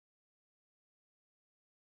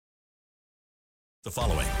The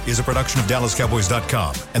following is a production of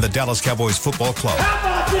DallasCowboys.com and the Dallas Cowboys Football Club. How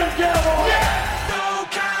about them Cowboys? Yeah! Go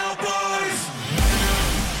Cowboys!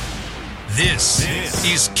 This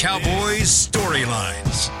is Cowboys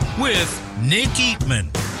Storylines with Nick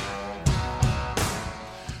Eatman.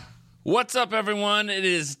 What's up, everyone? It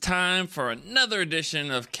is time for another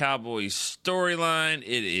edition of Cowboys Storyline.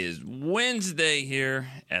 It is Wednesday here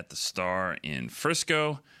at the Star in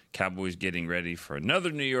Frisco. Cowboys getting ready for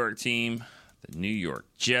another New York team, the New York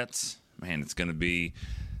Jets. Man, it's gonna be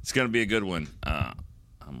a good one. I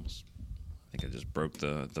think I just broke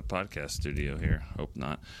the podcast studio here. Hope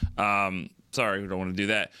not. Sorry, we don't want to do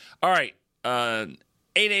that. All right.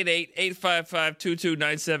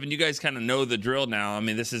 888-855-2297. You guys kind of know the drill now. I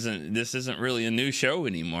mean, this isn't really a new show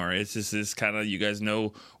anymore. It's just this kind of, you guys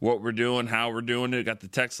know what we're doing, how we're doing it. Got the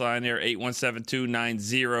text line there,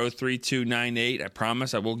 817-290-3298. I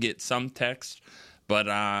promise I will get some text, but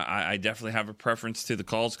I definitely have a preference to the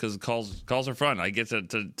calls because calls are fun. I get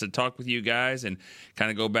to talk with you guys and kind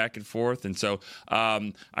of go back and forth. And so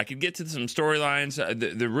I could get to some storylines.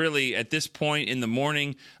 The really, at this point in the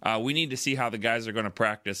morning, we need to see how the guys are going to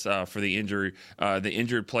practice for the injured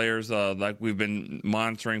players like we've been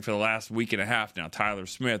monitoring for the last week and a half now. Tyler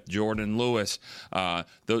Smith, Jordan Lewis,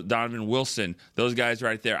 Donovan Wilson, those guys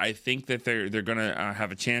right there. I think that they're going to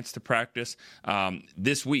have a chance to practice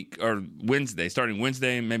this week or Wednesday, starting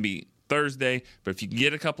Wednesday, maybe Thursday, but if you can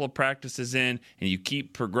get a couple of practices in and you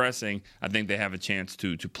keep progressing, I think they have a chance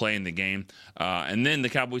to play in the game. And then the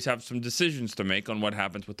Cowboys have some decisions to make on what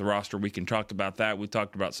happens with the roster. We can talk about that. We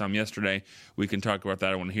talked about some yesterday. We can talk about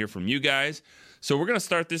that. I want to hear from you guys. So we're going to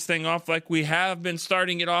start this thing off like we have been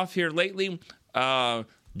starting it off here lately.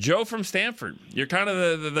 Joe from Stanford, you're kind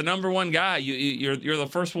of the number one guy. You're the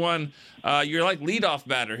first one. You're like leadoff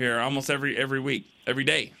batter here almost every week, every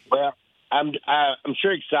day. Well, I'm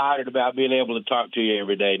sure excited about being able to talk to you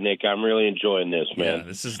every day, Nick. I'm really enjoying this, man.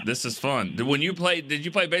 Yeah, this is fun. Did you play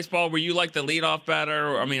baseball? Were you like the leadoff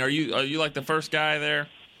batter? I mean, are you like the first guy there?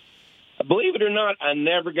 Believe it or not, I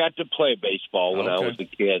never got to play baseball when I was a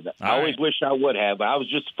kid. I always wished I would have. I was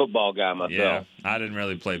just a football guy myself. Yeah, I didn't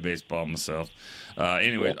really play baseball myself.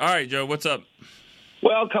 Anyway, all right, Joe, what's up?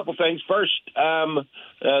 Well, a couple things. First,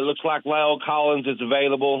 looks like Lyle Collins is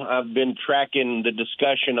available. I've been tracking the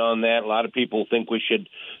discussion on that. A lot of people think we should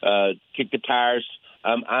kick the tires.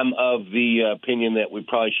 I'm of the opinion that we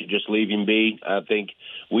probably should just leave him be. I think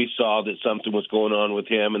we saw that something was going on with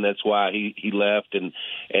him, and that's why he left. And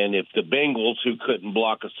if the Bengals, who couldn't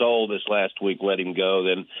block a soul this last week, let him go,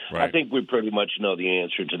 then right. I think we pretty much know the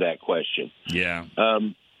answer to that question. Yeah.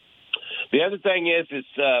 The other thing is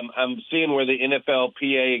I'm seeing where the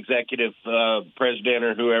NFLPA executive president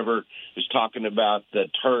or whoever is talking about the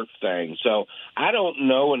turf thing. So I don't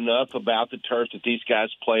know enough about the turf that these guys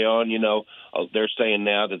play on. You know, they're saying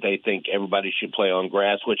now that they think everybody should play on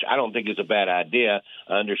grass, which I don't think is a bad idea.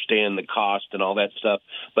 I understand the cost and all that stuff.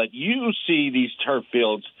 But you see these turf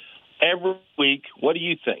fields every week. What do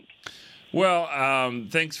you think? Well,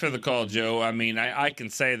 thanks for the call, Joe. I mean, I can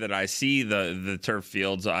say that I see the turf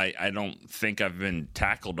fields. I don't think I've been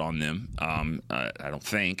tackled on them. I don't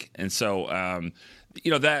think, and so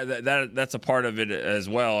that's a part of it as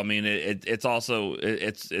well. I mean, it's also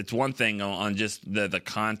it's one thing on just the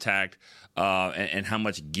contact and how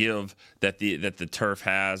much give that the turf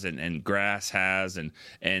has and grass has, and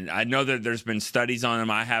I know that there's been studies on them.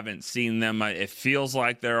 I haven't seen them. It feels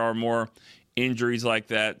like there are more injuries like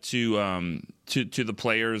that to the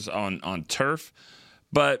players on turf,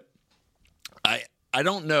 but I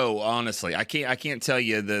don't know, honestly. I can't tell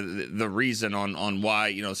you the reason on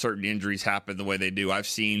why certain injuries happen the way they do. I've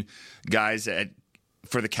seen guys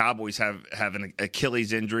for the Cowboys have an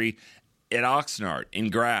Achilles injury at Oxnard in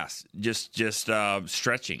grass, just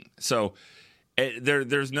stretching. So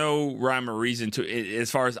there's no rhyme or reason to it as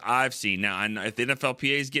far as I've seen. Now, if the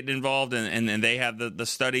NFLPA is getting involved and they have the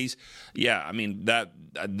studies, yeah, I mean, that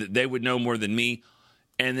they would know more than me.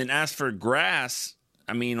 And then as for grass,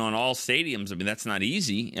 I mean, on all stadiums, I mean, that's not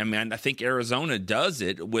easy. I mean, I think Arizona does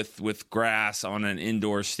it with grass on an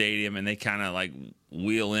indoor stadium, and they kind of like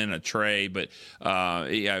wheel in a tray. But,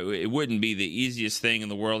 yeah, it wouldn't be the easiest thing in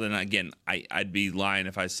the world. And, again, I'd be lying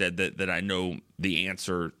if I said that I know the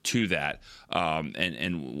answer to that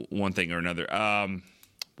and one thing or another.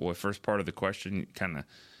 Boy, first part of the question kind of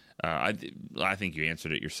I think you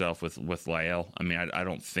answered it yourself with Lyle. I mean, I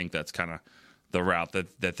don't think that's kind of the route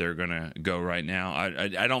that they're going to go right now.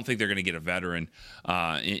 I don't think they're going to get a veteran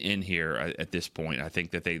in here at this point. I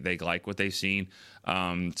think that they like what they've seen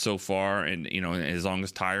so far, and as long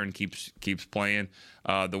as Tyron keeps playing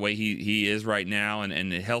the way he is right now,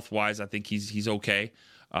 and health wise, I think he's okay.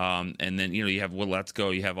 And then, you have Let's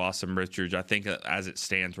Go. You have Awesome Richards. I think as it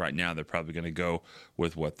stands right now, they're probably going to go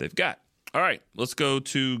with what they've got. All right, let's go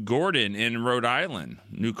to Gordon in Rhode Island.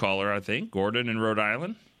 New caller, I think. Gordon in Rhode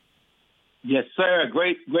Island. Yes, sir.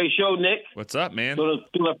 Great show, Nick. What's up, man? Doing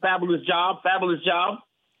a fabulous job.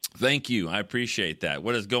 Thank you. I appreciate that.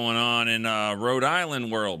 What is going on in Rhode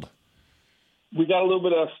Island world? We got a little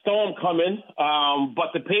bit of storm coming,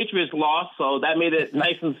 but the Patriots lost, so that made it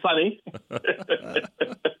nice and sunny.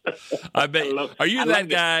 I bet. Are you that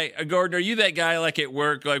guy, Gordon? Are you that guy like at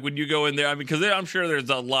work, like when you go in there? I mean, because I'm sure there's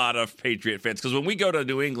a lot of Patriot fans. Because when we go to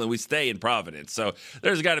New England, we stay in Providence, so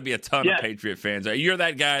there's got to be a ton of Patriot fans. You're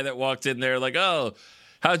that guy that walks in there like, oh,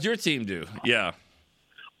 how'd your team do? Yeah.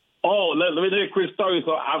 Oh, let me tell you a quick story.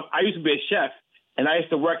 So I used to be a chef, and I used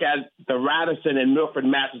to work at the Radisson in Milford,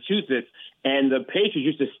 Massachusetts. And the Patriots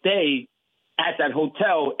used to stay at that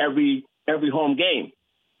hotel every home game.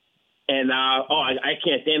 And I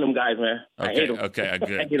can't stand them guys, man. I hate them. Okay,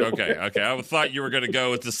 good. Okay. I thought you were going to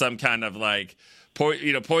go into some kind of like,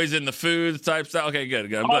 poison the food type stuff. Okay,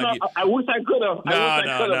 good. I'm glad I wish I could have. No.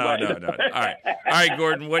 All right,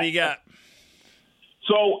 Gordon, what do you got?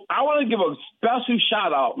 So I want to give a special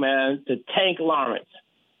shout out, man, to Tank Lawrence,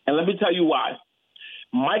 and let me tell you why.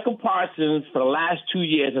 Michael Parsons, for the last 2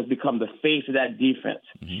 years, has become the face of that defense.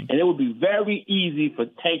 Mm-hmm. And it would be very easy for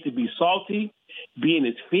Tank to be salty, be in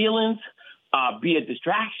his feelings, be a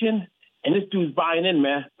distraction. And this dude's buying in,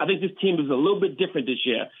 man. I think this team is a little bit different this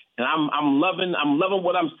year. And I'm loving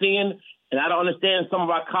what I'm seeing. And I don't understand some of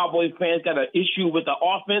our Cowboys fans got an issue with the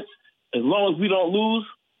offense. As long as we don't lose,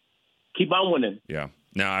 keep on winning. Yeah.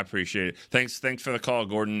 No, I appreciate it. Thanks for the call,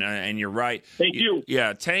 Gordon. And you're right. Thank you.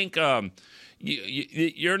 Yeah, Tank.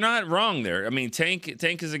 You're not wrong there. I mean, Tank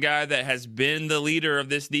is a guy that has been the leader of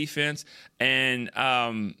this defense, and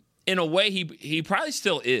in a way, he probably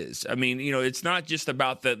still is. I mean, it's not just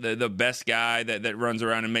about the best guy that runs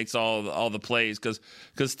around and makes all the plays,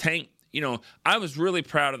 because Tank. I was really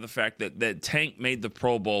proud of the fact that Tank made the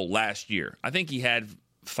Pro Bowl last year. I think he had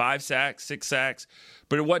 5 sacks, 6 sacks,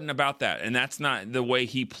 but it wasn't about that. And that's not the way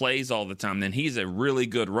he plays all the time. Then he's a really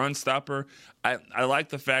good run stopper. I like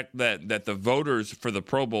the fact that the voters for the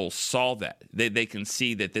Pro Bowl saw that. They can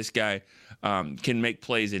see that this guy can make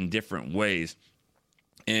plays in different ways.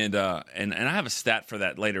 And I have a stat for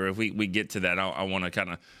that later. If we get to that, I want to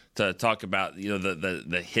kind of to talk about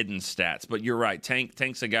the hidden stats. But you're right.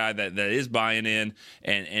 Tank's a guy that is buying in,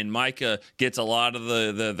 and Micah gets a lot of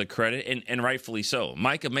the credit, and rightfully so.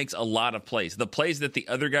 Micah makes a lot of plays. The plays that the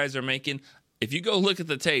other guys are making, if you go look at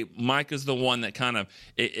the tape, Micah's the one that kind of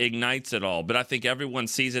ignites it all. But I think everyone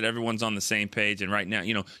sees it. Everyone's on the same page. And right now,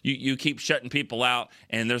 you keep shutting people out,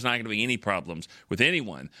 and there's not going to be any problems with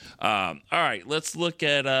anyone. All right, let's look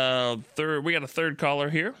at third. We got a third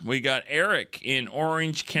caller here. We got Eric in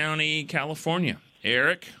Orange County, California.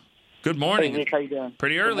 Eric, good morning. Hey, Nick, how you doing?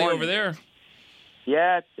 Pretty early over there.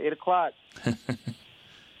 Yeah, it's 8 o'clock.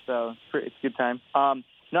 So it's a good time.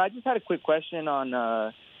 No, I just had a quick question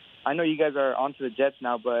on I know you guys are on to the Jets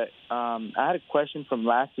now, but I had a question from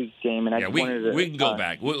last week's game, and wanted to. We can go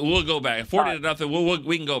back. We'll go back. 40-0.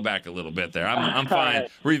 We can go back a little bit there. I'm fine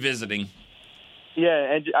revisiting.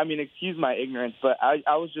 Yeah, and I mean, excuse my ignorance, but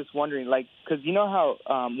I was just wondering, because you know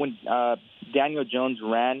how when Daniel Jones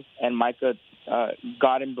ran and Micah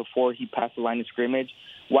got him before he passed the line of scrimmage,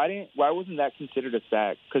 why wasn't that considered a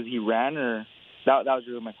sack? Because he ran, or that was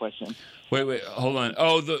really my question. Wait, hold on.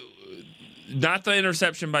 Oh, not the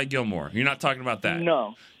interception by Gilmore. You're not talking about that.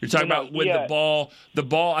 No. You're talking about when the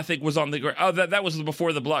ball I think was on the ground. Oh, that was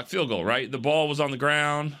before the blocked field goal, right? The ball was on the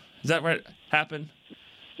ground. Is that right? Happened?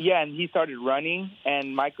 Yeah, and he started running,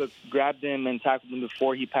 and Michael grabbed him and tackled him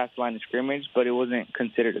before he passed the line of scrimmage, but it wasn't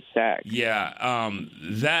considered a sack. Yeah,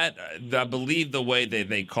 that I believe the way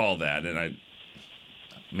they call that, and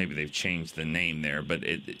maybe they've changed the name there, but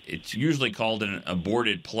it's usually called an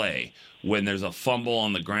aborted play when there's a fumble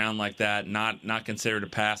on the ground like that, not considered a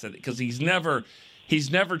pass, because he's never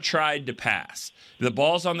tried to pass. The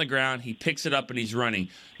ball's on the ground, he picks it up and he's running.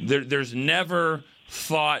 There's never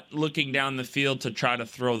thought looking down the field to try to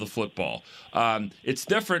throw the football. It's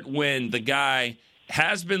different when the guy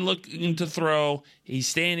has been looking to throw, he's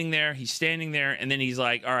standing there, and then he's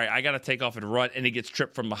like, all right, I got to take off and run, and he gets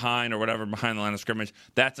tripped from behind or whatever, behind the line of scrimmage.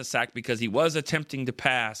 That's a sack because he was attempting to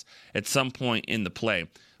pass at some point in the play.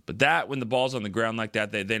 But that, when the ball's on the ground like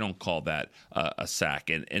that, they don't call that a sack.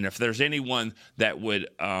 And if there's anyone that would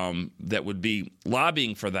be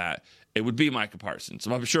lobbying for that, it would be Micah Parsons.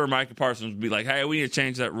 So I'm sure Micah Parsons would be like, hey, we need to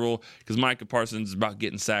change that rule because Micah Parsons is about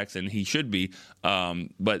getting sacks, and he should be.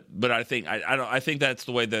 But I think that's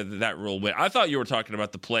the way that rule went. I thought you were talking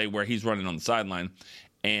about the play where he's running on the sideline,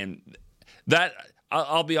 And that,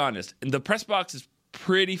 I'll be honest, the press box is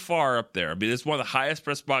pretty far up there. I mean, it's one of the highest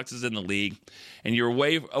press boxes in the league, and you're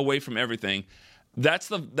way away from everything. That's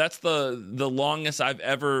the longest I've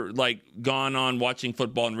ever gone on watching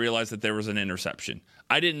football and realized that there was an interception.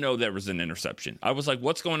 I didn't know there was an interception. I was like,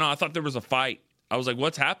 what's going on? I thought there was a fight. I was like,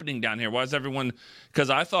 what's happening down here? Why is everyone – because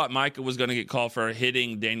I thought Micah was going to get called for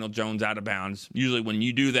hitting Daniel Jones out of bounds. Usually when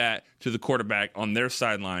you do that to the quarterback on their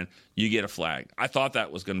sideline, you get a flag. I thought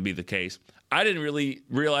that was going to be the case. I didn't really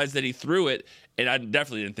realize that he threw it, and I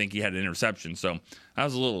definitely didn't think he had an interception. So I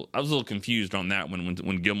was a little confused on that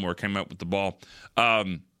when Gilmore came up with the ball.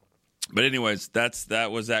 But anyways,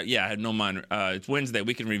 that was that. Yeah, I had no mind. It's Wednesday.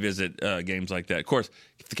 We can revisit games like that. Of course,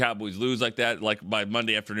 if the Cowboys lose like that, by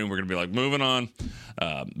Monday afternoon, we're going to be moving on.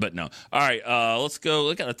 But no. All right, let's go.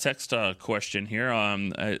 Look at a text question here.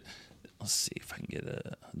 Let's see if I can get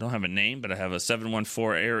I don't have a name, but I have a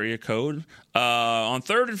 714 area code. On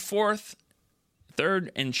third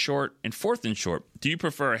and short and fourth and short, do you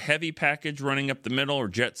prefer a heavy package running up the middle or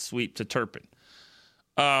jet sweep to Turpin?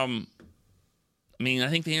 I mean, I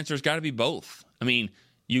think the answer has got to be both. I mean,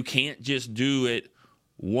 you can't just do it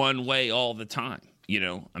one way all the time.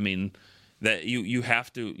 I mean, that you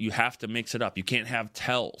have to mix it up. You can't have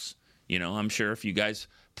tells. I'm sure if you guys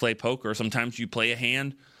play poker, sometimes you play a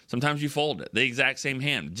hand, sometimes you fold it. The exact same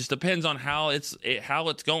hand. It just depends on how it's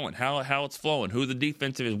going, how it's flowing, who the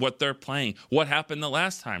defensive is, what they're playing, what happened the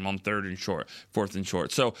last time on third and short, fourth and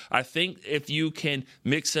short. So I think if you can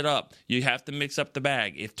mix it up, you have to mix up the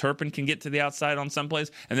bag. If Turpin can get to the outside on some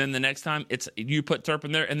plays, and then the next time you put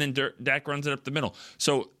Turpin there, and then Dak runs it up the middle.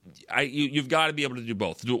 So you've got to be able to do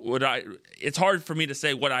both. It's hard for me to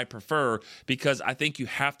say what I prefer because I think you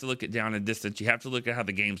have to look at down and distance. You have to look at how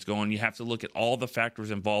the game's going. You have to look at all the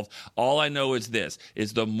factors involved. All I know is this,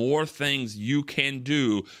 is the more things you can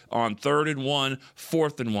do on 3rd and 1,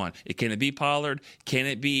 4th and 1. Can it be Pollard? Can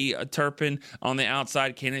it be Turpin on the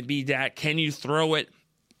outside? Can it be Dak? Can you throw it?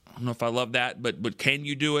 I don't know if I love that, but can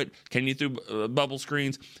you do it? Can you throw bubble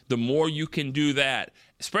screens? The more you can do that,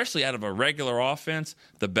 especially out of a regular offense,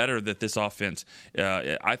 the better that this offense,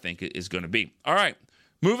 I think, is going to be. All right.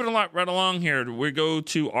 Moving right along here, we go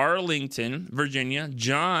to Arlington, Virginia.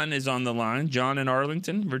 John is on the line. John in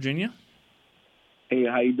Arlington, Virginia. Hey,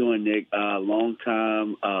 how you doing, Nick?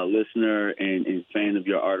 Long-time listener and fan of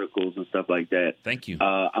your articles and stuff like that. Thank you.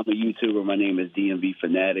 I'm a YouTuber. My name is DMV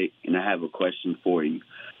Fanatic, and I have a question for you.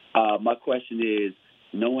 My question is,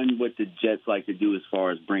 knowing what the Jets like to do as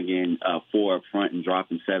far as bringing 4 up front and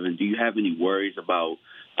dropping 7, do you have any worries about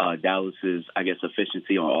Dallas's,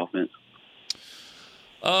 efficiency on offense?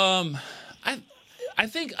 I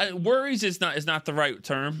think worries is not the right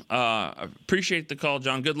term. Appreciate the call,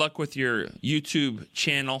 John. Good luck with your YouTube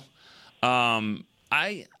channel.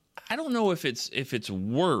 I don't know if it's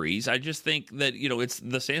worries. I just think that it's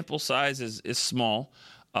the sample size is small.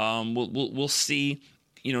 We'll see.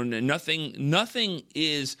 Nothing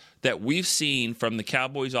is that we've seen from the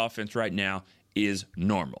Cowboys offense right now is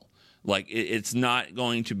normal. It's not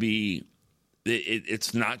going to be.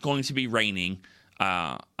 It's not going to be raining.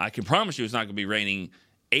 I can promise you it's not going to be raining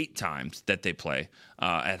 8 times that they play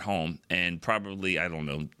at home, and probably,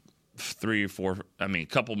 3 or 4, a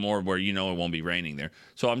couple more where it won't be raining there.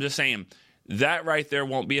 So I'm just saying that right there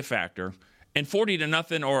won't be a factor. And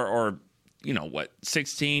 40-0 or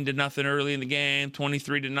 16-0 early in the game,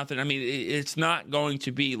 23-0. It's not going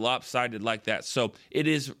to be lopsided like that. So it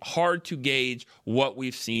is hard to gauge what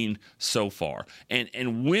we've seen so far.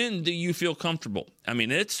 And when do you feel comfortable?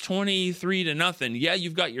 It's 23-0. Yeah,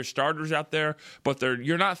 you've got your starters out there, but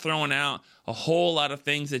you're not throwing out a whole lot of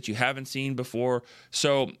things that you haven't seen before.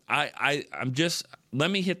 So I'm just let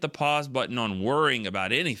me hit the pause button on worrying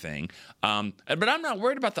about anything. But I'm not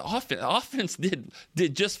worried about the offense. The offense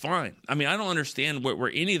did just fine. I don't understand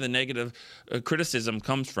where any of the negative criticism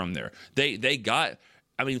comes from there. They got.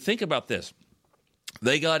 Think about this.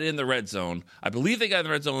 They got in the red zone. I believe they got in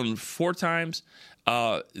the red zone 4 times.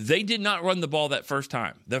 They did not run the ball that first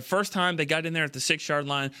time. The first time they got in there at the 6-yard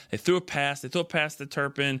line, they threw a pass. They threw a pass to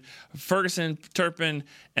Turpin,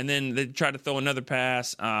 and then they tried to throw another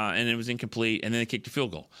pass, and it was incomplete, and then they kicked a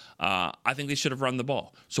field goal. I think they should have run the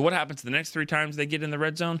ball. So what happens the next 3 times they get in the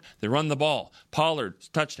red zone? They run the ball. Pollard,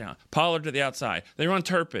 touchdown. Pollard to the outside. They run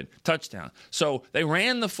Turpin, touchdown. So they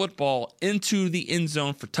ran the football into the end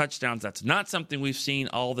zone for touchdowns. That's not something we've seen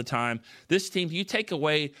all the time. This team, you take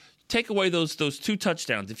away those 2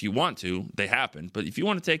 touchdowns if you want to. They happen. But if you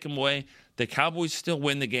want to take them away, the Cowboys still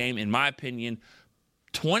win the game, in my opinion,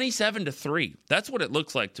 27-3. That's what it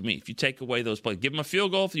looks like to me. If you take away those plays, give them a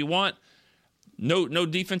field goal if you want. No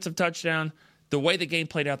defensive touchdown. the way the game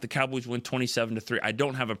played out, the Cowboys win 27-3. I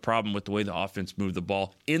don't have a problem with the way the offense moved the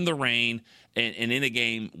ball in the rain and in a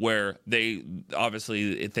game where they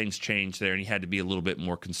obviously things changed there, and he had to be a little bit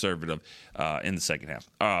more conservative in the second half,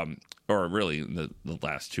 or really in the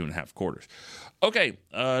last 2.5 quarters. Okay,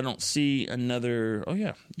 I don't see another. Oh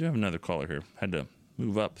yeah, you have another caller here. Had to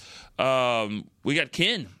move up. We got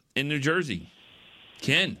Ken in New Jersey.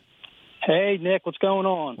 Ken. Hey, Nick, what's going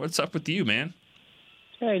on? What's up with you, man?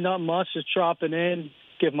 Hey, not much. Just dropping in,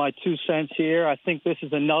 give my 2 cents here. I think this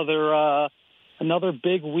is another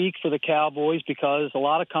big week for the Cowboys because a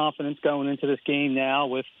lot of confidence going into this game now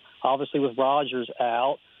with Rodgers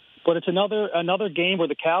out. But it's another game where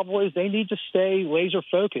the Cowboys, they need to stay laser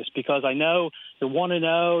focused because I know you're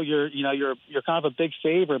 1-0, you're kind of a big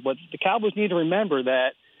favorite, but the Cowboys need to remember that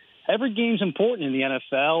every game's important in the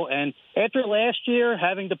NFL. And after last year,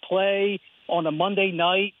 having to play on a Monday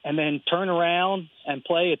night and then turn around and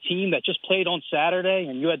play a team that just played on Saturday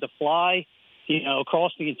and you had to fly,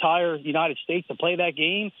 across the entire United States to play that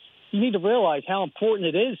game, you need to realize how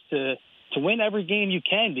important it is to win every game you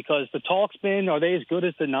can because the talk's been, are they as good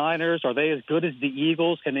as the Niners? Are they as good as the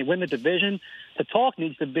Eagles? Can they win the division? The talk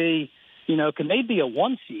needs to be, can they be a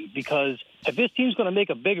 1 seed? Because if this team's going to make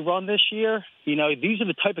a big run this year, these are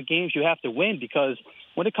the type of games you have to win because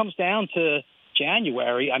when it comes down to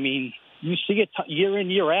January, I mean, you see it year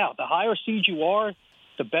in, year out. The higher seed you are,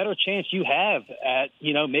 the better chance you have at,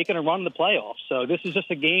 making a run in the playoffs. So this is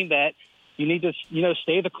just a game that you need to,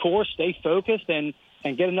 stay the course, stay focused, and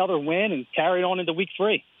get another win and carry it on into week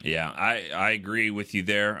 3. Yeah, I agree with you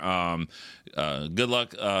there. Good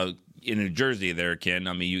luck in New Jersey there, Ken.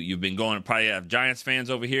 I mean, you've been going, probably have Giants fans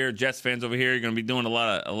over here, Jets fans over here. You're going to be doing a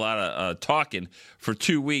lot of talking for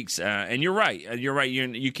 2 weeks. And you're right.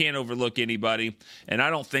 You can't overlook anybody. And I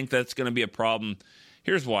don't think that's going to be a problem.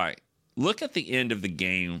 Here's why. Look at the end of the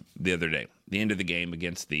game the other day, the end of the game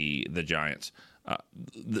against the Giants.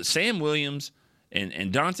 Sam Williams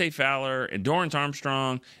and Dante Fowler and Dorrance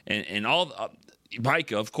Armstrong and all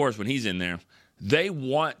Micah, of course, when he's in there, they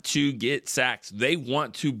want to get sacks. They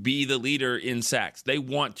want to be the leader in sacks. They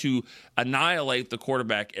want to annihilate the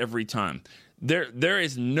quarterback every time. There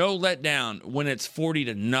is no letdown when it's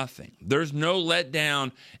 40-0. There's no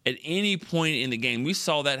letdown at any point in the game. We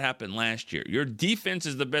saw that happen last year. Your defense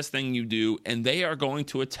is the best thing you do, and they are going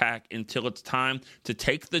to attack until it's time to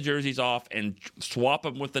take the jerseys off and swap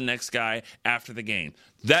them with the next guy after the game.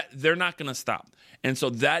 That they're not going to stop. And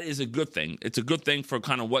so that is a good thing. It's a good thing for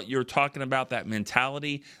kind of what you're talking about, that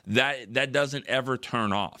mentality. That doesn't ever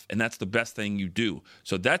turn off, and that's the best thing you do.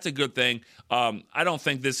 So that's a good thing. I don't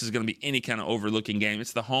think this is going to be any kind of overlooking game.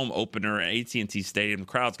 It's the home opener at AT&T Stadium. The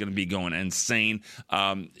crowd's going to be going insane.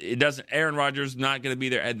 Aaron Rodgers not going to be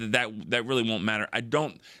there. That really won't matter. I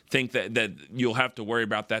don't think that you'll have to worry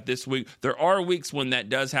about that this week. There are weeks when that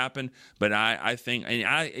does happen, but I think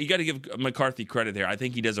you got to give McCarthy credit there. I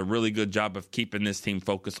think he does a really good job of keeping this team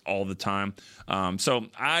focused all the time. So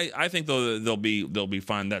I think they'll be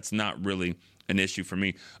fine. That's not really an issue for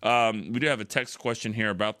me. We do have a text question here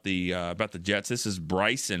about the Jets. This is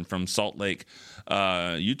Bryson from Salt Lake,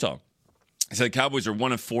 Utah. He said Cowboys are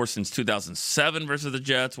 1-4 since 2007 versus the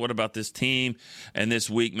Jets. What about this team? And this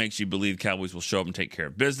week makes you believe Cowboys will show up and take care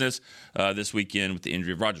of business this weekend with the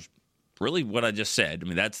injury of Rodgers. Really what I just said. I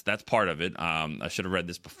mean, that's part of it. I should have read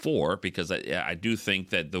this before because I do think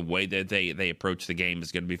that the way that they approach the game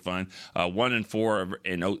is going to be fun.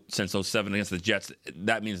 1-4 since 2007 against the Jets,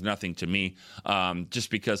 that means nothing to me.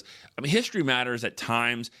 Just because, I mean, history matters at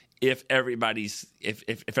times if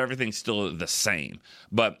everything's still the same.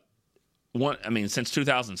 But since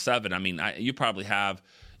 2007, you probably have.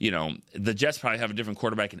 The Jets probably have a different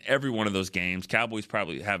quarterback in every one of those games. Cowboys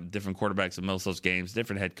probably have different quarterbacks in most of those games,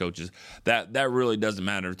 different head coaches. That really doesn't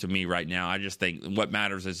matter to me right now. I just think what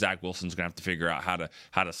matters is Zach Wilson's going to have to figure out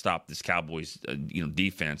how to stop this Cowboys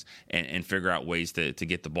defense and figure out ways to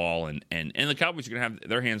get the ball. And the Cowboys are going to have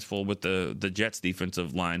their hands full with the Jets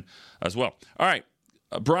defensive line as well. All right.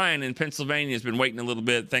 Brian in Pennsylvania has been waiting a little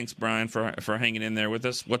bit. Thanks, Brian, for hanging in there with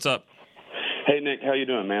us. What's up? Hey, Nick. How you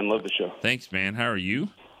doing, man? Love the show. Thanks, man. How are you?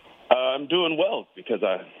 I'm doing well because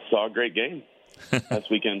I saw a great game last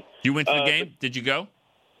weekend. You went to the game? Did you go?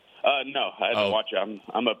 No, I had to watch it.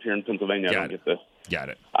 I'm up here in Pennsylvania. Got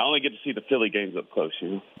it. I only get to see the Philly games up close,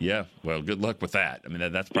 Yeah, well, good luck with that. I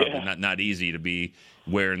mean, that's probably not easy to be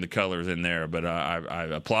wearing the colors in there, but I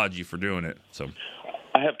applaud you for doing it. So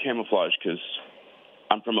I have camouflage because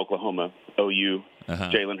I'm from Oklahoma, OU,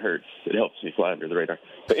 Jalen Hurts. It helps me fly under the radar.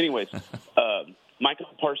 But anyways, Micah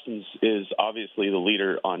Parsons is obviously the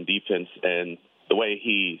leader on defense, and the way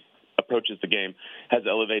he approaches the game has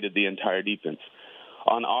elevated the entire defense.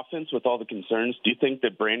 on offense with all the concerns, do you think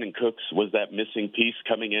that Brandon Cooks was that missing piece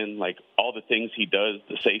coming in, like all the things he does,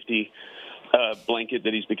 the safety blanket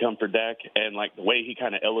that he's become for Dak, and like the way he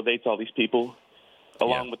kind of elevates all these people?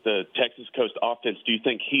 Along with the Texas Coast offense, do you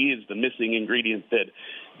think he is the missing ingredient that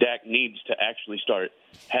Dak needs to actually start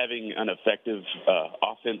having an effective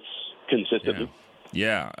offense consistently?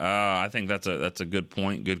 Yeah, I think that's a good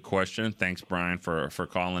point, good question. Thanks, Brian, for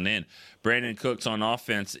calling in. Brandon Cooks on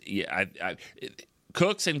offense. Yeah,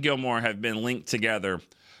 Cooks and Gilmore have been linked together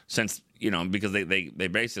since, because they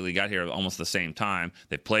basically got here almost the same time.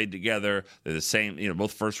 They played together. They're the same,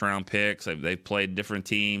 both first-round picks. They've played different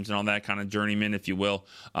teams and all that kind of journeyman, if you will,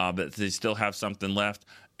 but they still have something left.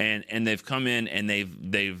 And they've come in and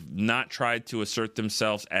they've not tried to assert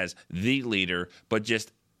themselves as the leader, but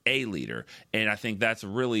just a leader. And I think that's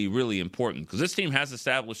really, really important because this team has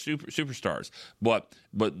established superstars, but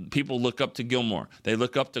people look up to Gilmore. They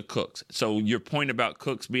look up to Cooks. So your point about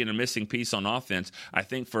Cooks being a missing piece on offense, I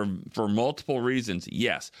think for multiple reasons,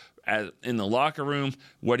 yes. In the locker room,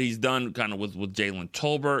 what he's done kind of with Jalen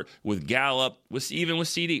Tolbert, with Gallup, even with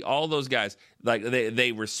CD, all those guys, like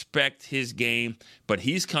they respect his game, but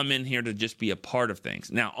he's come in here to just be a part of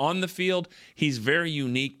things. Now, on the field, he's very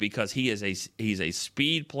unique because he's a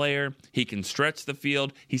speed player. He can stretch the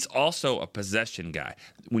field. He's also a possession guy.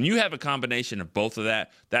 When you have a combination of both of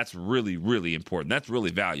that, that's really, really important. That's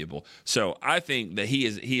really valuable. So I think that he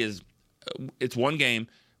is. It's one game.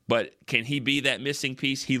 But can he be that missing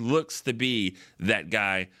piece? He looks to be that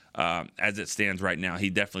guy as it stands right now. He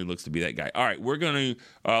definitely looks to be that guy. All right, we're going to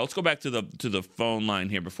let's go back to the phone line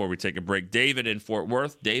here before we take a break. David in Fort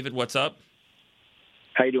Worth. David, what's up?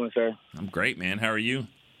 How you doing, sir? I'm great, man. How are you?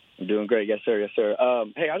 I'm doing great. Yes, sir. Yes, sir.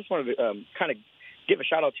 Hey, I just wanted to kind of give a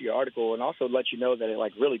shout out to your article and also let you know that it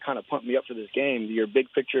really kind of pumped me up for this game. Your big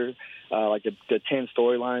picture, the 10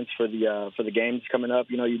 storylines for the games coming up.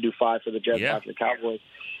 You do 5 for the Jets, 5 for the Cowboys.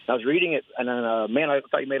 I was reading it, and then, I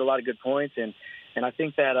thought you made a lot of good points, and I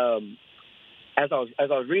think that as I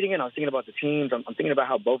was reading it, I was thinking about the teams. I'm thinking about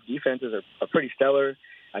how both defenses are pretty stellar.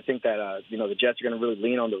 I think that the Jets are going to really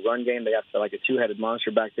lean on the run game. They have like a two-headed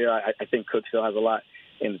monster back there. I think Cook still has a lot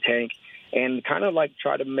in the tank, and kind of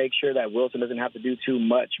try to make sure that Wilson doesn't have to do too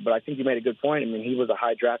much. But I think you made a good point. I mean, he was a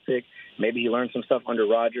high draft pick. Maybe he learned some stuff under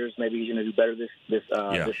Rodgers. Maybe he's going to do better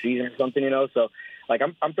this season or something. So.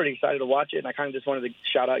 I'm pretty excited to watch it, and I kind of just wanted to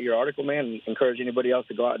shout out your article, man, and encourage anybody else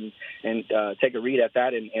to go out and take a read at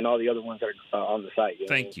that and all the other ones that are on the site.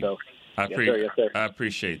 Thank you. So, I sir.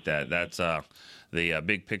 appreciate that. That's the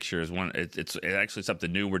big picture is one. It's actually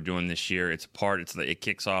something new we're doing this year. It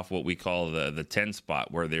kicks off what we call the 10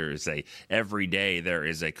 spot, where there is every day there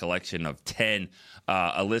is a collection of 10,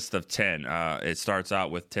 a list of 10. It starts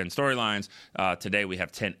out with 10 storylines. Today we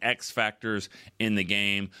have 10 X factors in the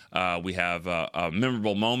game. We have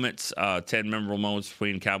memorable moments, 10 memorable moments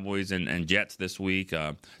between Cowboys and Jets this week.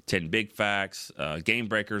 10 big facts, game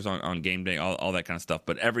breakers on game day, all that kind of stuff.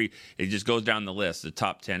 But it just goes down the list, the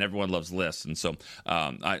top 10. Everyone loves lists, and so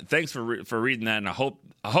thanks for reading that. And I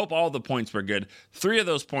hope all the points were good. 3 of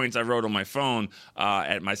those points I wrote on my phone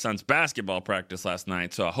at my son's basketball practice last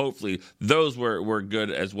night. So hopefully those were good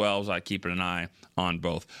as well, as I keep an eye on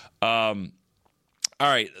both. All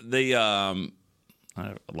right,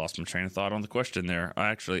 I lost my train of thought on the question there,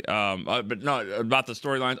 actually. But no, about the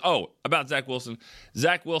storylines. Oh, about Zach Wilson.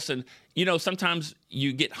 Zach Wilson, sometimes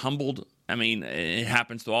you get humbled. I mean, it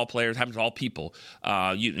happens to all players, happens to all people.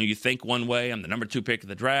 You think one way, I'm the number 2 pick of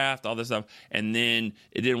the draft, all this stuff, and then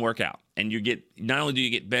it didn't work out. And not only do you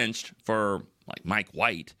get benched for like Mike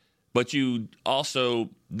White, but you also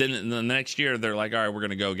then in the next year they're like, all right, we're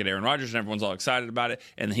going to go get Aaron Rodgers, and everyone's all excited about it.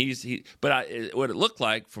 And what it looked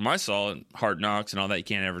like from I saw in Hard Knocks and all that, you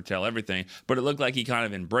can't ever tell everything, but it looked like he kind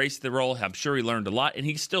of embraced the role. I'm sure he learned a lot, and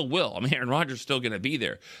he still will. I mean, Aaron Rodgers is still going to be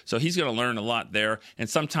there, so he's going to learn a lot there. And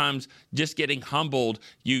sometimes just getting humbled,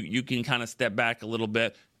 you can kind of step back a little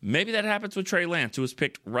bit. Maybe that happens with Trey Lance, who was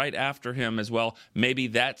picked right after him as well. Maybe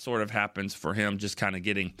that sort of happens for him, just kind of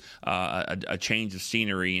getting a change of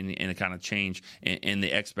scenery and a kind of change in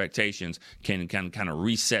the expectations can kind of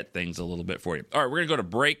reset things a little bit for you. All right, we're going to go to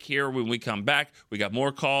break here. When we come back, we got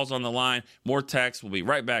more calls on the line, more texts. We'll be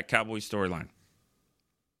right back. Cowboys Storyline.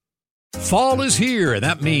 Fall is here, and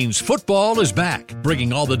that means football is back,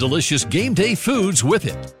 bringing all the delicious game day foods with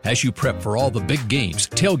it. As you prep for all the big games,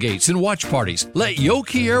 tailgates, and watch parties, let Yo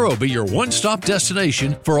Quiero be your one-stop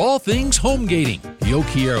destination for all things home gating. Yo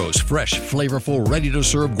Quiero's fresh, flavorful,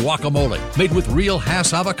 ready-to-serve guacamole, made with real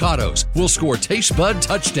Hass avocados, will score taste bud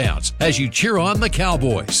touchdowns as you cheer on the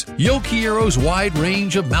Cowboys. Yo Quiero's wide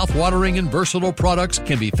range of mouthwatering and versatile products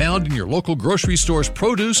can be found in your local grocery store's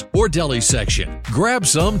produce or deli section. Grab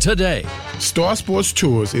some today. Star Sports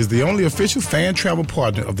Tours is the only official fan travel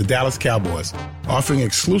partner of the Dallas Cowboys, offering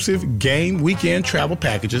exclusive game weekend travel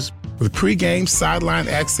packages with pre-game sideline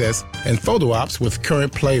access and photo ops with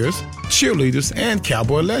current players, cheerleaders, and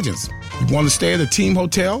Cowboy legends. You want to stay at a team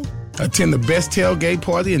hotel, attend the best tailgate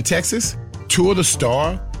party in Texas, tour the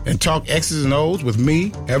Star, and talk X's and O's with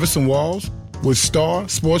me, Everson Walls? With Star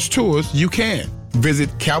Sports Tours, you can. Visit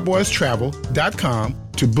cowboystravel.com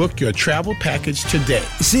to book your travel package today.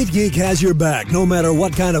 SeatGeek has your back no matter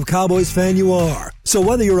what kind of Cowboys fan you are. So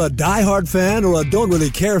whether you're a diehard fan or a don't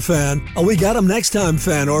really care fan, a we got 'em next time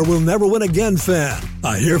fan or we'll never win again fan,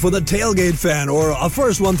 a here for the tailgate fan or a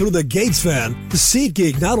first one through the gates fan,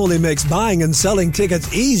 SeatGeek not only makes buying and selling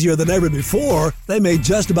tickets easier than ever before, they made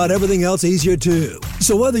just about everything else easier too.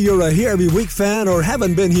 So whether you're a here every week fan or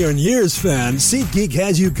haven't been here in years fan, SeatGeek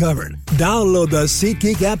has you covered. Download the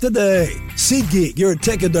SeatGeek app today. SeatGeek, your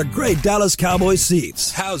ticket to great Dallas Cowboys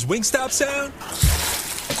seats. How's Wingstop sound?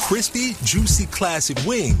 Crispy, juicy, classic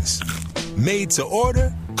wings. Made to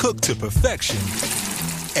order, cooked to perfection.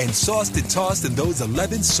 And sauced and tossed in those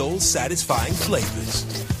 11 soul-satisfying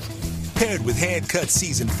flavors. Paired with hand-cut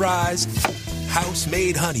seasoned fries,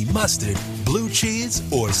 house-made honey mustard, blue cheese,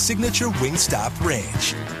 or signature Wingstop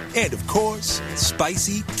ranch. And, of course,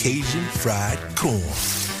 spicy Cajun fried corn.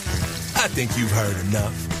 I think you've heard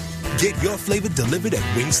enough. Get your flavor delivered at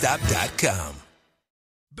wingstop.com.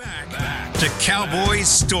 Back to Cowboys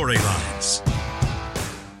Storylines.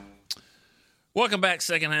 Welcome back,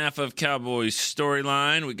 second half of Cowboys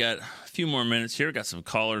Storyline. We got a few more minutes here. We got some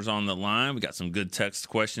callers on the line. We got some good text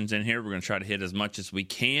questions in here. We're going to try to hit as much as we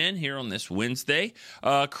can here on this Wednesday.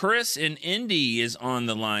 Chris in Indy is on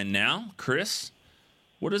the line now. Chris,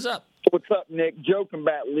 what is up? What's up, Nick? Joking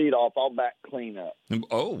bat lead off. I'll back clean up.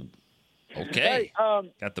 Oh, okay.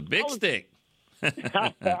 Hey, got the big stick.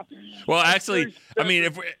 Well, actually, I mean,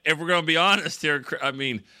 if we're going to be honest here, I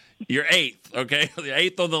mean, you're eighth, okay? The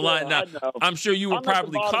eighth on the line. Now, I'm sure you were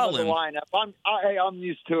probably calling. I'm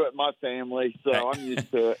used to it, my family, so I'm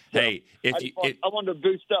used to it. So hey, I wanted to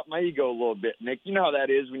boost up my ego a little bit, Nick. You know how that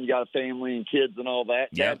is when you got a family and kids and all that.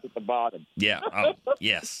 Yep. That's at the bottom. Yeah. Oh,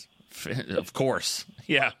 yes. Of course.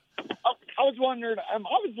 Yeah. I was wondering, I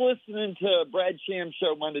was listening to Brad Sham's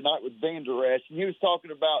show Monday night with Van Der Esch, and he was talking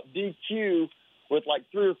about DQ with like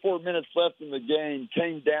 3 or 4 minutes left in the game,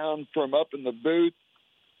 came down from up in the booth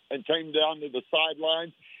and came down to the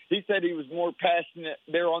sidelines. He said he was more passionate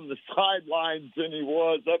there on the sidelines than he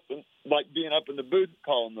was being up in the booth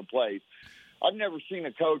calling the plays. I've never seen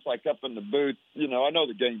a coach like up in the booth. You know, I know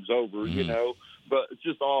the game's over, you know, but it's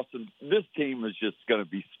just awesome. This team is just going to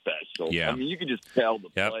be special. Yeah. I mean, you can just tell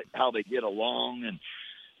play, how they get along, and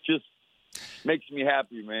just makes me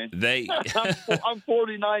happy, man. I'm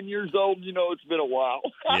 49 years old. You know, it's been a while.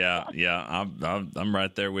 Yeah. I'm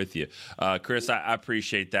right there with you, Chris. I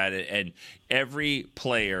appreciate that, and every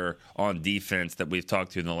player on defense that we've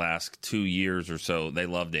talked to in the last 2 years or so, they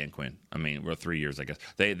love Dan Quinn. I mean, we're 3 years, I guess.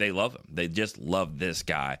 They love him. They just love this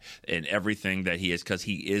guy and everything that he is, because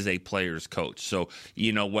he is a player's coach. So,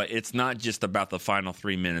 you know what? It's not just about the final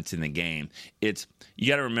 3 minutes in the game. You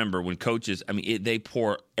got to remember, when coaches, I mean, they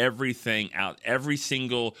pour everything out every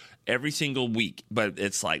single week. But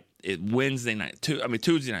it's like Wednesday night,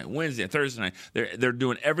 Tuesday night, Wednesday, Thursday night. They're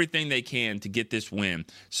doing everything they can to get this win.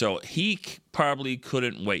 So he probably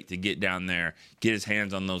couldn't wait to get down there, get his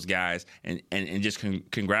hands on those guys, and just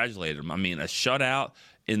congratulate them. I mean, a shutout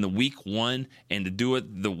in the week one, and to do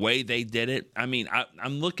it the way they did it. I mean,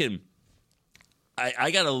 I'm looking. I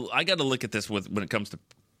gotta look at this when it comes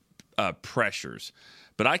to pressures,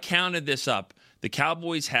 but I counted this up. The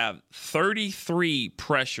Cowboys have 33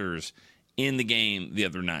 pressures in the game the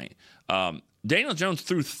other night. Daniel Jones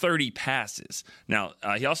threw 30 passes. Now,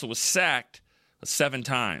 he also was sacked 7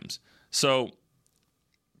 times. So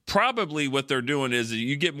probably what they're doing is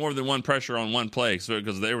you get more than one pressure on one play,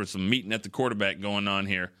 because there was some meeting at the quarterback going on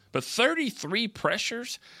here. But 33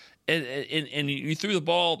 pressures, and you threw the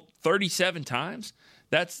ball 37 times?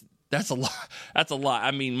 That's a lot. That's a lot. I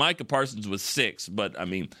mean, Micah Parsons was 6, but, I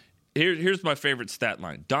mean, here's my favorite stat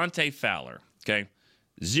line. Dante Fowler, okay,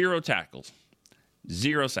 0 tackles,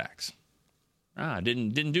 0 sacks.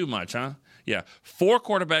 Didn't do much, huh? Yeah, 4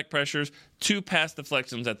 quarterback pressures, 2 pass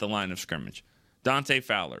deflections at the line of scrimmage. Dante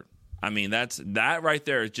Fowler. I mean, that right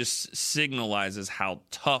there just signalizes how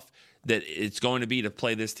tough that it's going to be to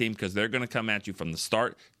play this team, because they're going to come at you from the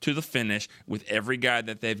start to the finish with every guy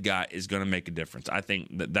that they've got is going to make a difference. I think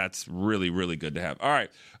that's really, really good to have. All right.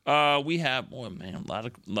 We have,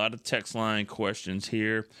 a lot of text line questions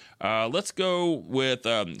here. Let's go with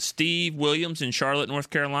Steve Williams in Charlotte, North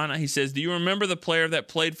Carolina. He says, do you remember the player that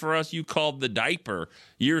played for us you called the diaper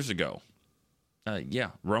years ago? Yeah,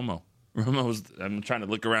 Romo. I'm trying to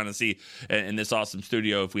look around and see in this awesome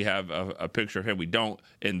studio if we have a picture of him. We don't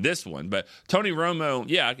in this one, but Tony Romo,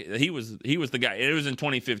 yeah, he was the guy. It was in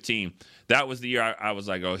 2015. That was the year I was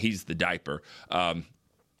like, oh, he's the diaper.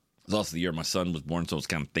 It was also the year my son was born, so I was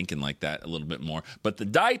kind of thinking like that a little bit more. But the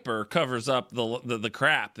diaper covers up the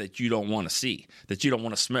crap that you don't want to see, that you don't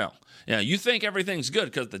want to smell. Yeah, you think everything's good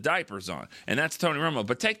because the diaper's on, and that's Tony Romo.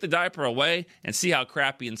 But take the diaper away and see how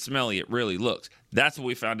crappy and smelly it really looks. That's what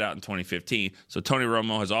we found out in 2015. So Tony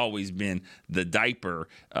Romo has always been the diaper,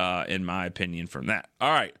 in my opinion, from that.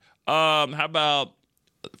 All right. How about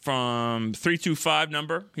from 325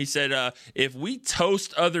 number? He said, if we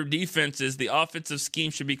toast other defenses, the offensive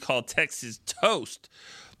scheme should be called Texas Toast.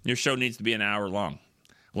 Your show needs to be an hour long.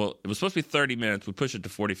 Well, it was supposed to be 30 minutes. We pushed it to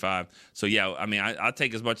 45. So, yeah, I mean, I'll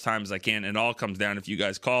take as much time as I can. It all comes down if you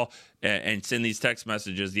guys call and send these text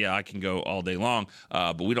messages. Yeah, I can go all day long.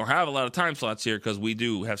 But we don't have a lot of time slots here because we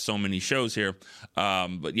do have so many shows here.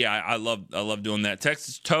 But, yeah, I love doing that.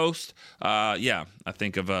 Texas Toast, yeah, I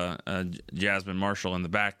think of Jasmine Marshall in the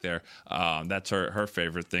back there. That's her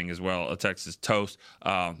favorite thing as well, a Texas Toast.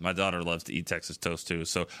 My daughter loves to eat Texas Toast too.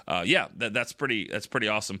 So, yeah, that's pretty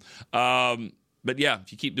awesome. But, yeah,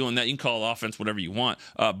 if you keep doing that, you can call offense whatever you want.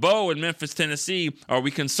 Bo in Memphis, Tennessee, are we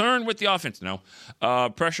concerned with the offense? No.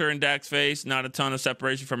 Pressure in Dak's face, not a ton of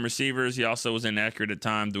separation from receivers. He also was inaccurate at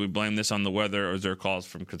times. Do we blame this on the weather, or is there cause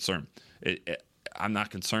from concern? I'm not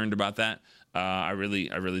concerned about that. I really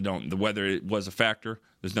don't. The weather was a factor.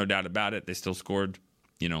 There's no doubt about it. They still scored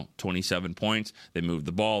 27 points. They moved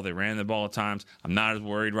the ball. They ran the ball at times. I'm not as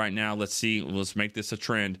worried right now. Let's make this a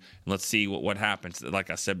trend, and let's see what happens.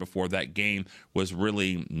 Like I said before, that game was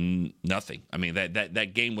really nothing. I mean,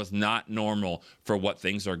 that game was not normal for what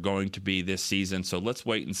things are going to be this season. So let's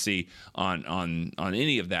wait and see on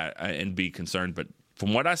any of that and be concerned. But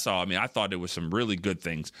from what I saw, I mean, I thought there was some really good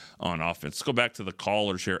things on offense. Let's go back to the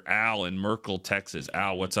callers here. Al in Merkel, Texas.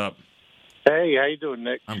 Al, what's up? Hey, how you doing,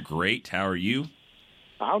 Nick? I'm great. How are you?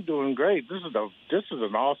 I'm doing great. This is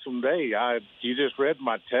an awesome day. You just read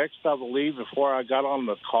my text, I believe, before I got on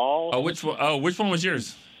the call. Oh, which one? Oh, which one was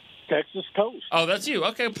yours? Texas Toast. Oh, that's you.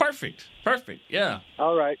 Okay, perfect. Yeah.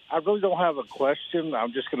 All right. I really don't have a question.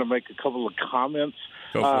 I'm just going to make a couple of comments.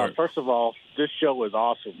 Go for it. First of all, this show is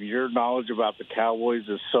awesome. Your knowledge about the Cowboys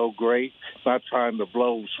is so great. Not trying to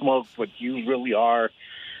blow smoke, but you really are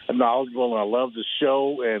knowledgeable, and I love the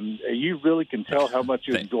show, and you really can tell how much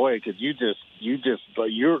you enjoy it, because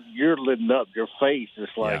you're lit up. Your face is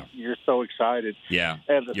like you're so excited. Yeah,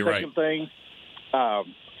 and the you're second right.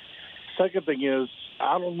 Second thing is,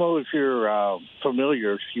 I don't know if you're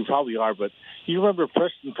familiar. You probably are, but you remember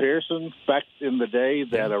Preston Pearson back in the day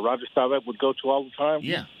that Roger Staubach would go to all the time?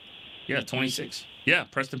 Yeah, 26. Yeah,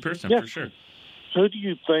 Preston Pearson for sure. Who do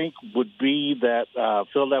you think would be that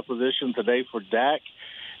fill that position today for Dak?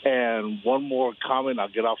 And one more comment, I'll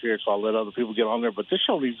get off here so I'll let other people get on there, but this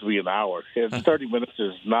show needs to be an hour. 30 minutes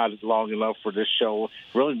is not long enough for this show.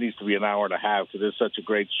 It really needs to be an hour and a half, because it's such a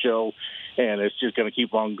great show, and it's just going to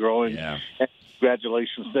keep on growing. Yeah. And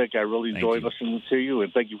congratulations, Nick. I really enjoyed listening to you,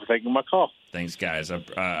 and thank you for taking my call. Thanks, guys.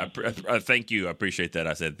 Thank you. I appreciate that.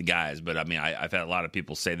 I said the guys, but I mean, I've had a lot of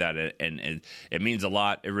people say that, and it means a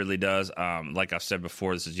lot. It really does. Like I've said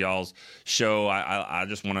before, this is y'all's show. I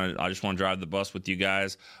just want to drive the bus with you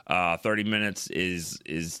guys. 30 minutes is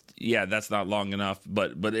that's not long enough,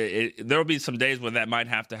 but there'll be some days where that might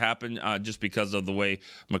have to happen, just because of the way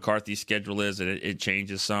McCarthy's schedule is, and it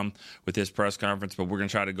changes some with his press conference. But we're gonna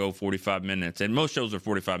try to go 45 minutes, and most shows are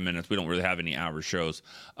 45 minutes. We don't really have any hour shows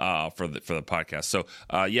for the podcast. So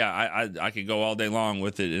I could go all day long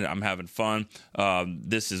with it, and I'm having fun.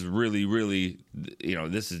 This is really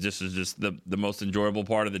this is just the most enjoyable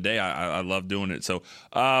part of the day. I love doing it. So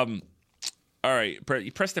all right,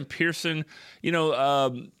 Preston Pearson,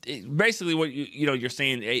 basically what you're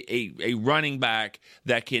saying, a running back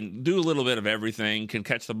that can do a little bit of everything, can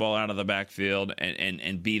catch the ball out of the backfield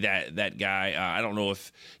and be that guy. I don't know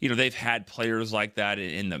if they've had players like that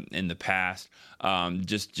in the past.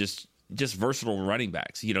 just versatile running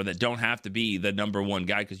backs, that don't have to be the number one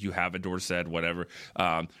guy because you have a Dorsett, whatever.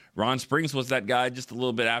 Ron Springs was that guy just a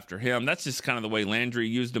little bit after him. That's just kind of the way Landry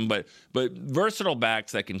used him. But versatile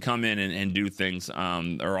backs that can come in and do things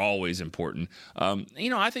are always important.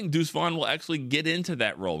 I think Deuce Vaughn will actually get into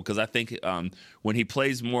that role because I think when he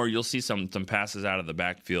plays more, you'll see some passes out of the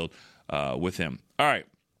backfield with him. All right.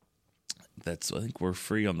 I think we're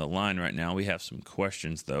free on the line right now. We have some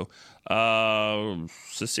questions, though.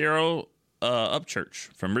 Cicero Upchurch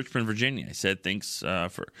from Richmond, Virginia. He said, thanks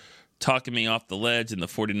for talking me off the ledge in the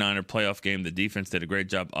 49er playoff game. The defense did a great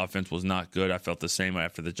job. Offense was not good. I felt the same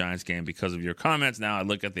after the Giants game because of your comments. Now I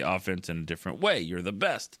look at the offense in a different way. You're the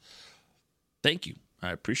best. Thank you. I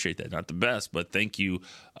appreciate that. Not the best, but thank you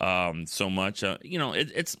so much.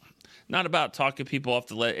 It's not about talking people off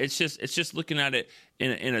the ledge. It's just looking at it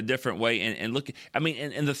in a different way and look.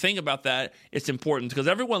 And the thing about that, it's important because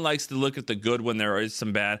everyone likes to look at the good when there is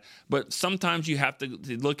some bad, but sometimes you have to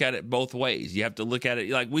look at it both ways. You have to look at it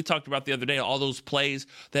like we talked about the other day, all those plays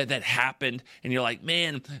that happened, and you're like,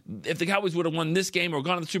 man, if the Cowboys would have won this game or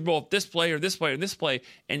gone to the Super Bowl, if this play or this play or this play,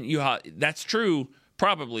 and that's true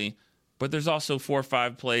probably. But there's also 4 or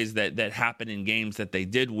 5 plays that happen in games that they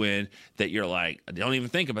did win that you're like, don't even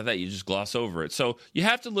think about that. You just gloss over it. So you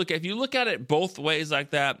have to if you look at it both ways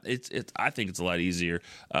like that, I think it's a lot easier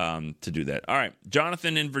to do that. All right,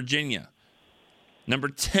 Jonathan in Virginia, number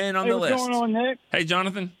 10 on the list. What's going on, Nick? Hey,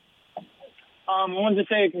 Jonathan. I wanted to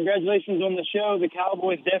say congratulations on the show. The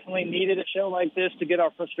Cowboys definitely needed a show like this to get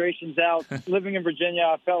our frustrations out. Living in Virginia,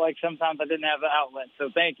 I felt like sometimes I didn't have an outlet.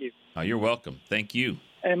 So thank you. Oh, you're welcome. Thank you.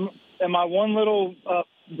 And my one little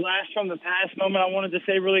blast from the past moment I wanted to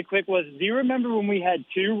say really quick was, do you remember when we had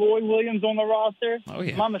 2 Roy Williams on the roster? Oh,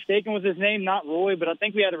 yeah. Am I mistaken with his name? Not Roy, but I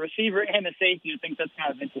think we had a receiver and a safety. I think that's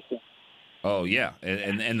kind of interesting. Oh yeah,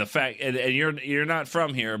 and the fact, and you're not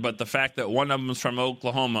from here, but the fact that one of them's from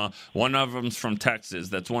Oklahoma, one of them's from Texas.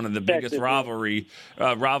 That's one of the biggest rivalries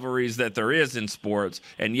that there is in sports.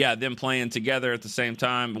 And yeah, them playing together at the same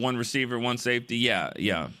time, one receiver, one safety. Yeah,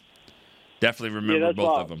 definitely remember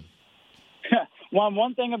both of them.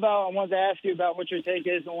 One thing I wanted to ask you about what your take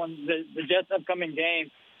is on the Jets' upcoming game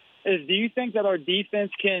is, do you think that our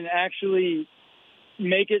defense can actually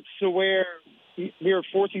make it to where we are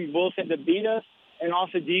forcing Wilson to beat us? And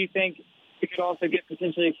also, do you think we could also get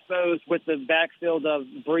potentially exposed with the backfield of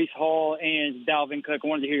Breece Hall and Dalvin Cook? I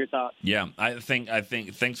wanted to hear your thoughts. Yeah, I think.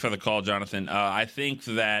 Thanks for the call, Jonathan. I think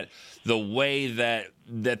that the way that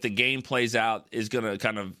the game plays out is going to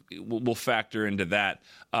kind of will factor into that.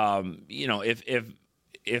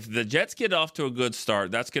 If the Jets get off to a good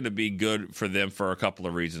start, that's going to be good for them for a couple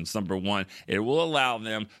of reasons. Number one, it will allow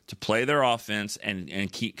them to play their offense and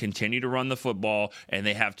continue to run the football, and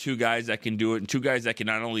they have 2 guys that can do it, and 2 guys that can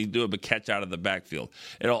not only do it but catch out of the backfield.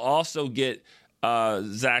 It'll also get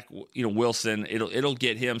Zach, Wilson. It'll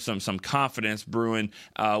get him some confidence brewing,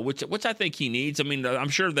 which I think he needs. I mean, I'm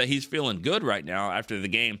sure that he's feeling good right now after the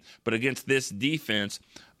game, but against this defense,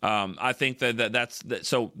 I think that's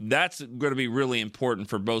going to be really important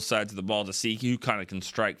for both sides of the ball to see who kind of can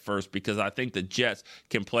strike first, because I think the Jets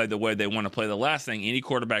can play the way they want to play. The last thing any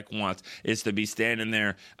quarterback wants is to be standing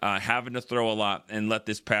there having to throw a lot and let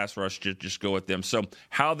this pass rush just go at them. So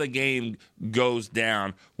how the game goes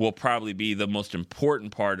down will probably be the most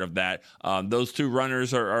important part of that. Those 2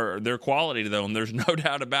 runners are their quality, though, and there's no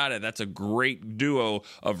doubt about it. That's a great duo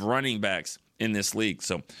of running backs in this league.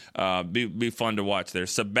 So be fun to watch there.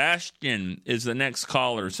 Sebastian is the next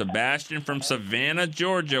caller. Sebastian from Savannah,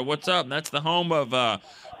 Georgia. What's up? That's the home of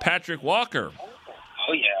Patrick Walker.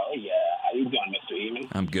 Oh, yeah. How you doing, Mr. Eamon?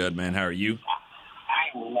 I'm good, man. How are you?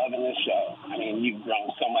 I'm loving this show. I mean, you've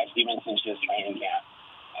grown so much even since just training camp.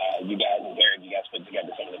 You guys and Derek, you guys put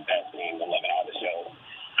together some of the best names. I'm loving all the shows.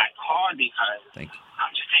 I called because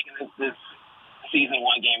I'm just taking this season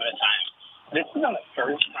one game at a time. This is not the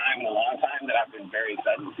first time in a long time that I've been very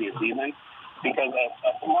excited to see a season, because of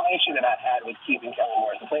a small issue that I had with keeping Kellen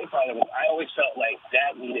Moore as a play caller was I always felt like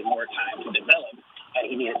Dak needed more time to develop, and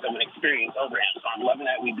he needed some experience over him. So I'm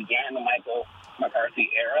loving that we began the Michael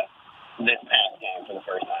McCarthy era this past game for the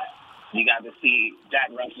first time. You got to see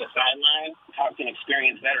Dak run to the sideline, talk to an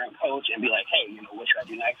experienced veteran coach, and be like, hey, what should I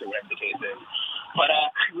do next, or whatever the case is. But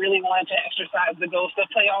I really wanted to exercise the ghost of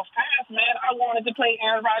playoff pass, man. I wanted to play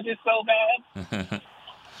Aaron Rodgers so bad.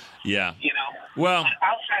 Yeah. Well,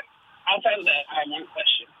 outside of that, I have one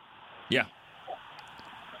question. Yeah.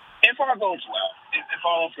 If all goes well, if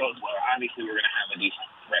all else goes well, obviously we're going to have a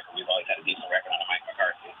decent record. We've always had a decent record on Mike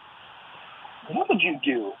McCarthy. What would you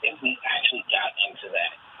do if we actually got into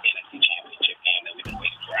that NFC Championship game that we've been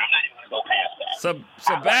waiting for? I'm not even going to go past that.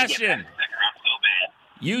 Sebastian. I'm so bad.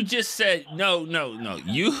 You just said no.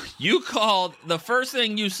 You called, the first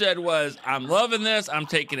thing you said was, I'm loving this. I'm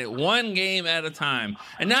taking it one game at a time.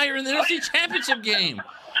 And now you're in the NFC Championship game.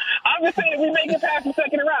 I'm just saying, if we make it past the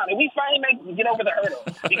second round, if we finally get over the hurdle,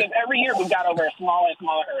 because every year we've got over a smaller and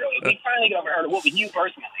smaller hurdle. If we finally get over the hurdle, what would you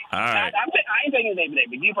personally? All right. I ain't taking the day today,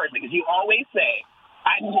 but you personally, because you always say,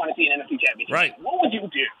 I just want to see an NFC Championship. Right. What would you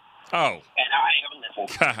do? Oh. And I ain't gonna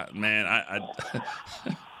listen. God, man,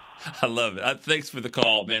 I love it. Thanks for the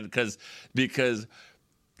call, man, because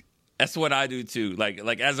that's what I do too. Like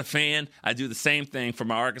as a fan, I do the same thing for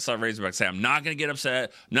my Arkansas Razorbacks. Say, I'm not going to get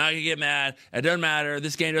upset. I'm not going to get mad. It doesn't matter.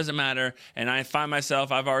 This game doesn't matter. And I find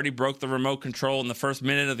myself, I've already broke the remote control in the first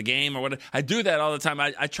minute of the game or whatever. I do that all the time.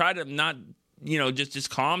 I try to not, just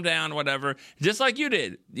calm down, whatever. Just like you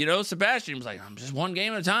did. Sebastian was like, I'm just one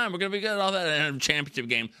game at a time. We're going to be good at all that. And a championship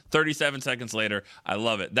game, 37 seconds later. I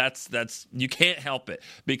love it. That's you can't help it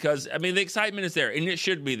because, the excitement is there and it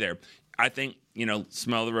should be there. I think,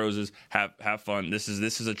 smell the roses, have fun. This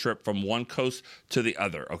is a trip from one coast to the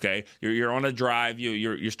other, okay? You're on a drive.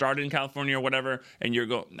 You're started in California or whatever, and you're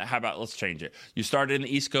going, how about let's change it. You started in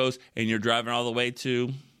the East Coast, and you're driving all the way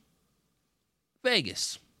to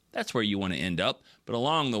Vegas. That's where you want to end up. But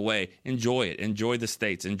along the way, enjoy it. Enjoy the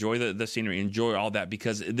states. Enjoy the scenery. Enjoy all that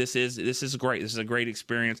because this is great. This is a great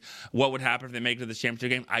experience. What would happen if they make it to the championship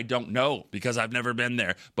game? I don't know because I've never been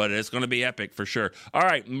there. But it's going to be epic for sure. All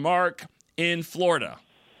right, Mark in Florida.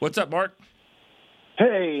 What's up, Mark?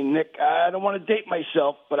 Hey, Nick. I don't want to date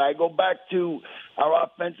myself, but I go back to our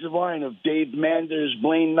offensive line of Dave Manders,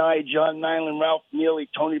 Blaine Nye, John Nyland, Ralph Neely,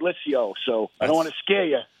 Tony Licio. So I don't want to scare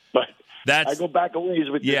you, but I go back a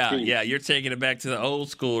ways with this team. Yeah, you're taking it back to the old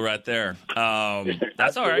school right there.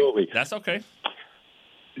 That's all right. That's okay.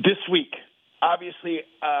 This week, obviously,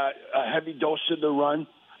 a heavy dose of the run.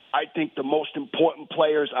 I think the most important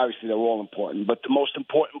players, obviously they're all important, but the most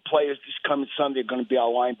important players this coming Sunday are going to be our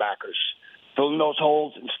linebackers, filling those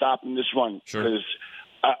holes and stopping this run. Sure. Because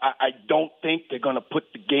I don't think they're going to put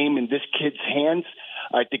the game in this kid's hands.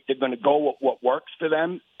 I think they're going to go with what works for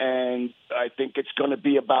them, and I think it's going to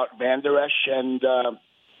be about Van Der Esch and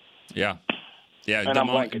Damone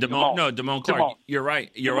Clark. You're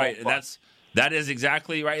right. You're right. That is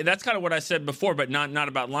exactly right. That's kind of what I said before, but not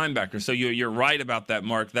about linebackers. So you're right about that,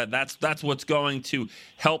 Mark. That's what's going to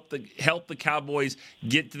help the Cowboys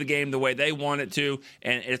get to the game the way they want it to,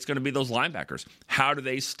 and it's going to be those linebackers. How do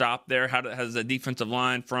they stop there? Has the defensive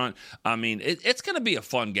line front? It's going to be a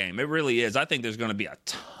fun game. It really is. I think there's going to be a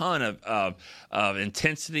ton of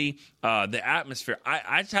intensity. The atmosphere.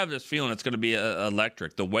 I just have this feeling it's going to be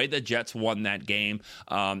electric. The way the Jets won that game,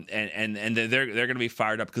 and they're going to be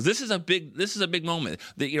fired up because this is a big moment.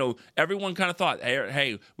 That everyone kind of thought,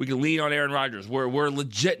 hey, we can lean on Aaron Rodgers. We're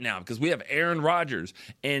legit now because we have Aaron Rodgers,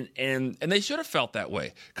 and they should have felt that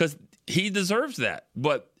way because he deserves that.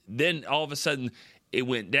 But then all of a sudden, it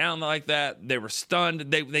went down like that. They were stunned.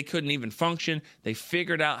 They couldn't even function. They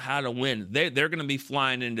figured out how to win. They're going to be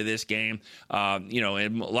flying into this game.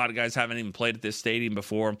 And a lot of guys haven't even played at this stadium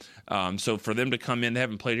before. So for them to come in, they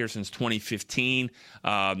haven't played here since 2015.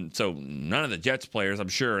 So none of the Jets players, I'm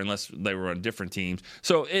sure, unless they were on different teams.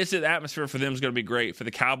 So the atmosphere for them is going to be great. For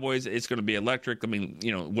the Cowboys, it's going to be electric.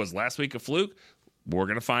 Was last week a fluke? We're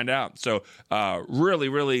going to find out. So really,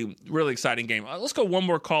 really, really exciting game. Let's go one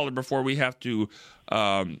more caller before we have to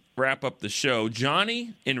wrap up the show.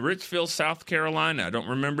 Johnny in Richfield, South Carolina. I don't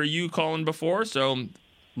remember you calling before, so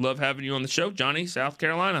love having you on the show. Johnny, South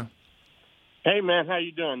Carolina. Hey, man. How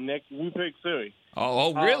you doing, Nick? Woo Pig Suey.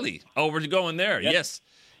 Oh, really? We're going there. Yes.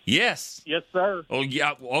 Yes, sir. Oh,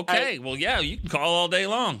 yeah. Okay. Well, yeah, you can call all day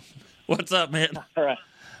long. What's up, man? All right.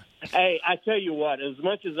 Hey, I tell you what, as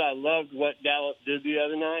much as I loved what Dallas did the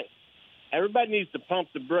other night, everybody needs to pump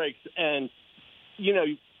the brakes. And,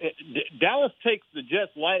 Dallas takes the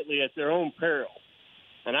Jets lightly at their own peril.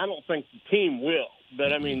 And I don't think the team will. But,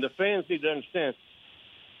 the fans need to understand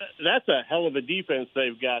that's a hell of a defense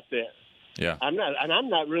they've got there. Yeah. I'm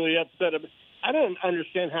not really upset about. I don't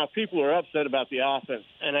understand how people are upset about the offense.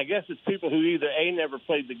 And I guess it's people who either, A, never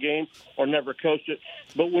played the game or never coached it.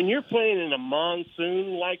 But when you're playing in a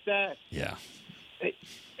monsoon like that, yeah,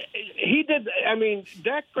 he did.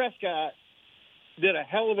 Dak Prescott did a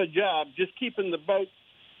hell of a job just keeping the boat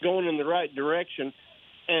going in the right direction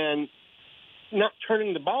and not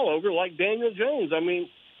turning the ball over like Daniel Jones.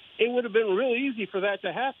 It would have been real easy for that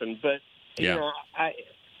to happen. But,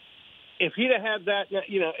 if he'd have had that,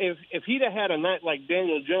 if he'd have had a night like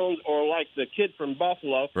Daniel Jones or like the kid from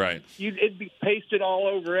Buffalo, right, it'd be pasted all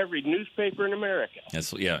over every newspaper in America.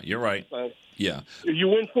 You're right. Yeah. You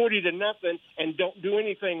win 40-0 and don't do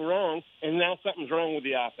anything wrong, and now something's wrong with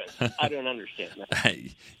the offense. I don't understand that.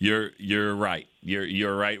 You're right.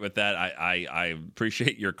 You're right with that. I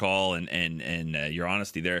appreciate your call and your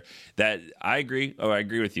honesty there. That I agree. I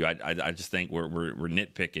agree with you. I just think we're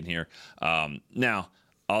nitpicking here. Now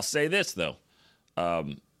I'll say this though.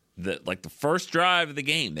 The first drive of the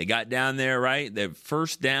game, they got down there, right? The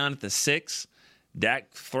first down at the 6.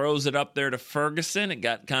 Dak throws it up there to Ferguson. It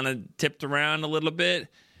got kind of tipped around a little bit.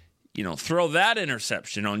 Throw that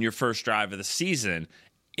interception on your first drive of the season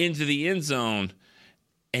into the end zone.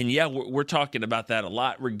 And, yeah, we're talking about that a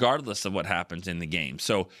lot regardless of what happens in the game.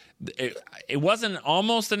 So it wasn't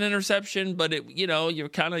almost an interception, but you're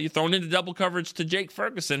thrown into double coverage to Jake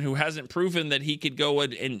Ferguson, who hasn't proven that he could go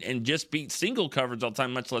and just beat single coverage all the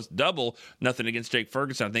time, much less double. Nothing against Jake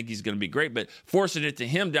Ferguson. I think he's going to be great. But forcing it to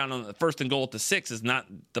him down on the 1st and goal at the 6 is not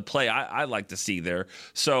the play I like to see there.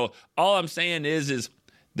 So all I'm saying is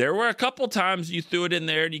there were a couple times you threw it in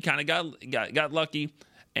there and you kind of got lucky.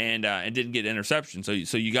 And didn't get interception, so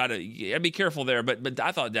you gotta be careful there. But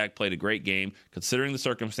I thought Dak played a great game, considering the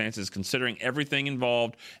circumstances, considering everything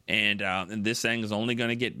involved, and this thing is only going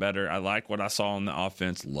to get better. I like what I saw on the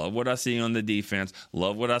offense, love what I see on the defense,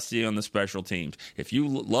 love what I see on the special teams. If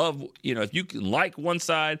you if you can like one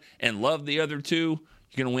side and love the other two,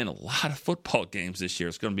 you're going to win a lot of football games this year.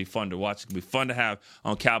 It's going to be fun to watch. It's going to be fun to have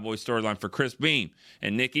on Cowboys Storyline. For Chris Beam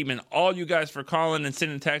and Nick Eatman, all you guys for calling and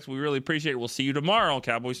sending texts. We really appreciate it. We'll see you tomorrow on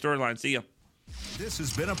Cowboys Storyline. See ya. This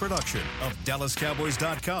has been a production of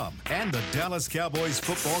DallasCowboys.com and the Dallas Cowboys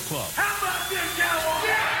Football Club. How about this, Cowboys?